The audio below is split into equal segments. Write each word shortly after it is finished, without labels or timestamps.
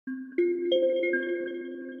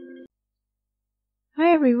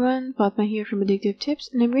everyone, Fatma here from Addictive Tips,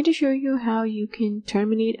 and I'm going to show you how you can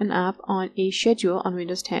terminate an app on a schedule on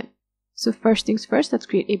Windows 10. So first things first, let's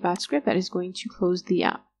create a batch script that is going to close the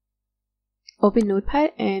app. Open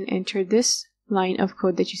Notepad and enter this line of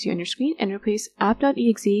code that you see on your screen and replace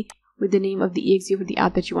app.exe with the name of the exe for the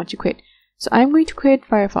app that you want to quit. So I'm going to quit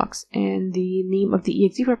Firefox, and the name of the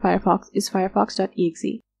exe for Firefox is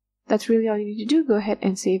firefox.exe. That's really all you need to do. Go ahead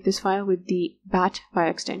and save this file with the bat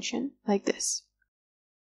file extension like this.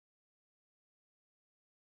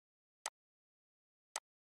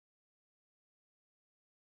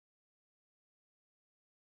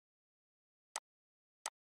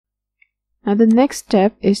 Now the next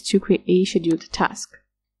step is to create a scheduled task.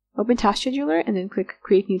 Open Task Scheduler and then click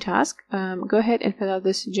Create New Task. Go ahead and fill out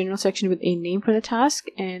this general section with a name for the task,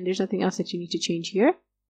 and there's nothing else that you need to change here.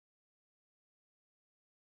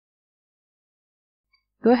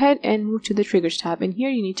 Go ahead and move to the Triggers tab, and here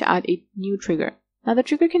you need to add a new trigger. Now the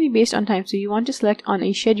trigger can be based on time, so you want to select on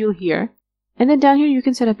a schedule here, and then down here you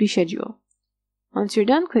can set up the schedule. Once you're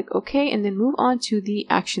done, click OK and then move on to the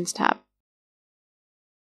Actions tab.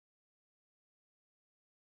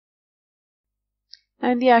 Now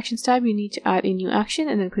in the Actions tab, you need to add a new action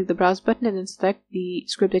and then click the Browse button and then select the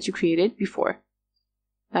script that you created before.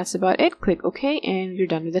 That's about it. Click OK and you're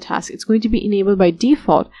done with the task. It's going to be enabled by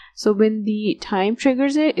default, so when the time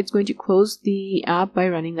triggers it, it's going to close the app by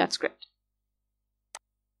running that script.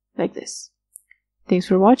 Like this. Thanks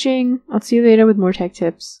for watching. I'll see you later with more tech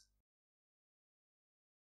tips.